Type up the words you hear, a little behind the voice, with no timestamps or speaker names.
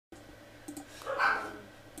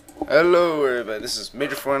Hello everybody, this is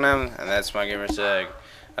Major499 and that's my gamer tag.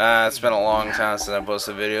 It's been a long time since I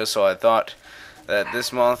posted a video, so I thought that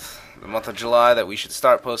this month, the month of July, that we should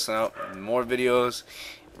start posting out more videos,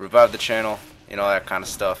 revive the channel, you know, that kind of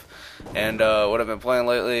stuff. And what I've been playing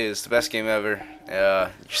lately is the best game ever. You're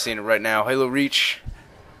seeing it right now, Halo Reach.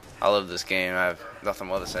 I love this game, I have nothing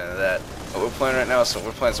more to say to that. What we're playing right now, so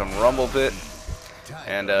we're playing some Rumble Pit,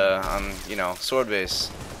 and on, you know, SwordBase,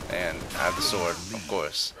 and I have the sword, of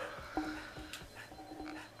course.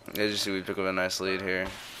 As you see, we pick up a nice lead here.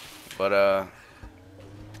 But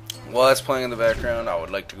while that's playing in the background, I would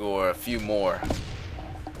like to go over a few more,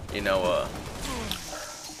 you know, a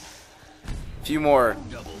few more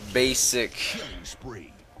basic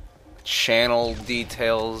channel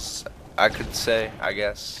details, I could say, I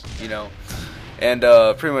guess, you know. And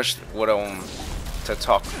pretty much what I want to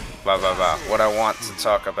talk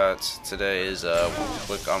about today is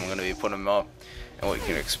what I'm going to be putting up and what you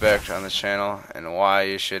can expect on this channel and why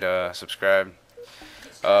you should subscribe.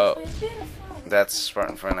 That's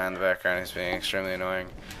Major499 in the background. He's being extremely annoying.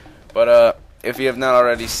 But if you have not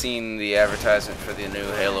already seen the advertisement for the new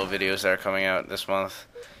Halo videos that are coming out this month,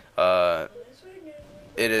 it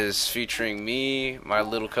is featuring me, my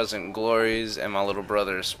little cousin Glories, and my little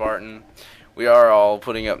brother Spartan. We are all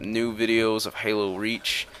putting up new videos of Halo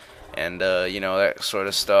Reach and you know, that sort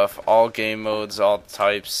of stuff. All game modes, all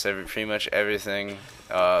types, pretty much everything.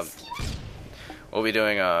 We'll be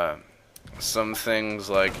doing some things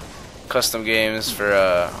like custom games for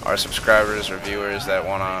our subscribers or viewers that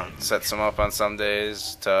want to set some up on some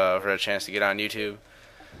days for a chance to get on YouTube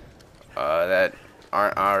that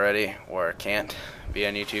aren't already or can't be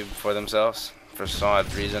on YouTube for themselves for some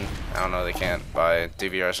odd reason. I don't know, they can't buy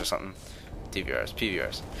DVRs or something. DVRs,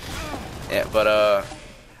 PVRs. Yeah, but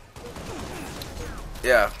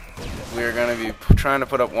yeah, we're gonna be trying to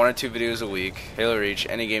put up 1 or 2 videos a week. Halo Reach,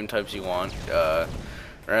 any game types you want.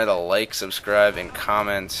 Remember to like, subscribe, and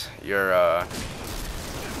comment your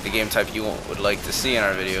the game type you would like to see in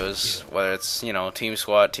our videos. Whether it's, you know, Team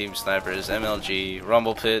SWAT, Team Snipers, MLG,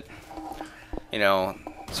 Rumble Pit, you know,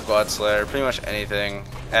 Squad Slayer, pretty much anything.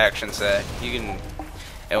 Action set. You can,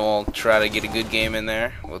 and we'll try to get a good game in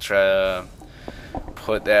there. We'll try to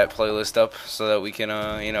put that playlist up so that we can,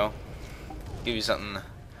 you know, give you something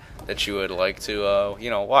that you would like to,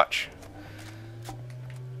 you know, watch.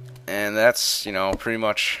 And that's, you know, pretty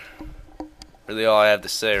much really all I have to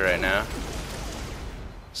say right now.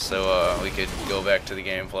 So, we could go back to the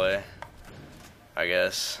gameplay, I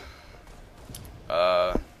guess.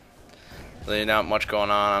 Really not much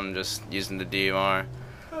going on. I'm just using the DMR,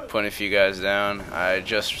 putting a few guys down. I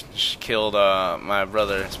just killed, my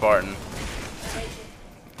brother, Spartan.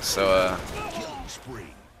 So,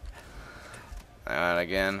 and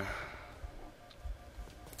again,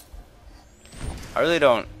 I really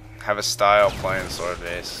don't have a style playing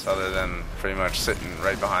SwordBase other than pretty much sitting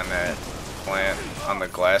right behind that plant on the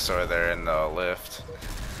glass over there in the lift.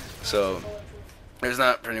 So there's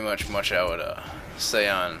not pretty much I would say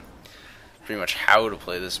on pretty much how to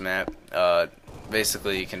play this map.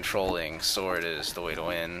 Basically, controlling sword is the way to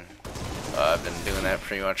win. I've been doing that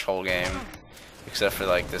pretty much whole game, except for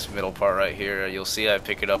like this middle part right here. You'll see I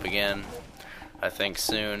pick it up again, I think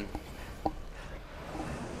soon.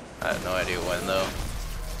 I have no idea when though.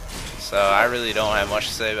 So I really don't have much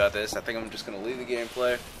to say about this. I think I'm just going to leave the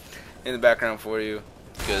gameplay in the background for you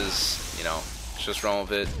because, you know, it's just Rumble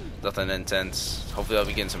Pit, nothing intense. Hopefully I'll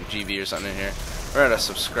be getting some GB or something in here. Remember to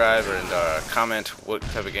subscribe and comment what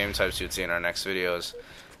type of game types you'd see in our next videos.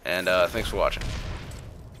 And thanks for watching.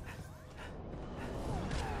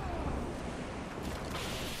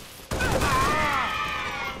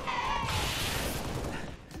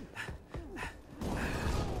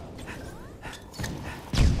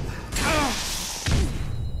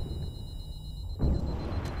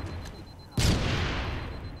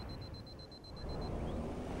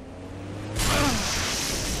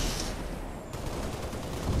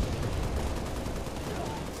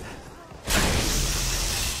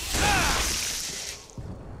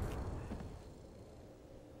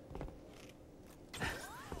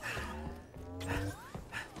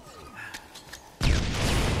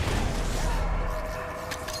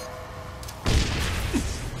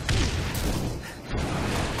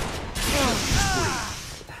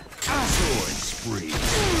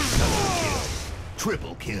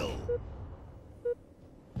 Triple kill.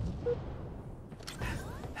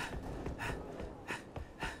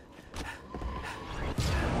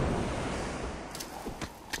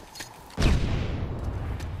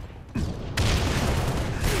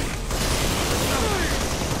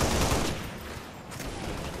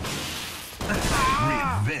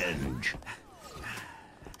 Revenge.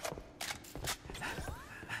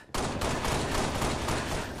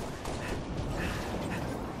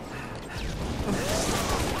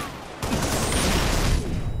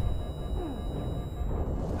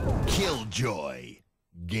 Enjoy.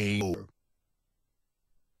 Game over.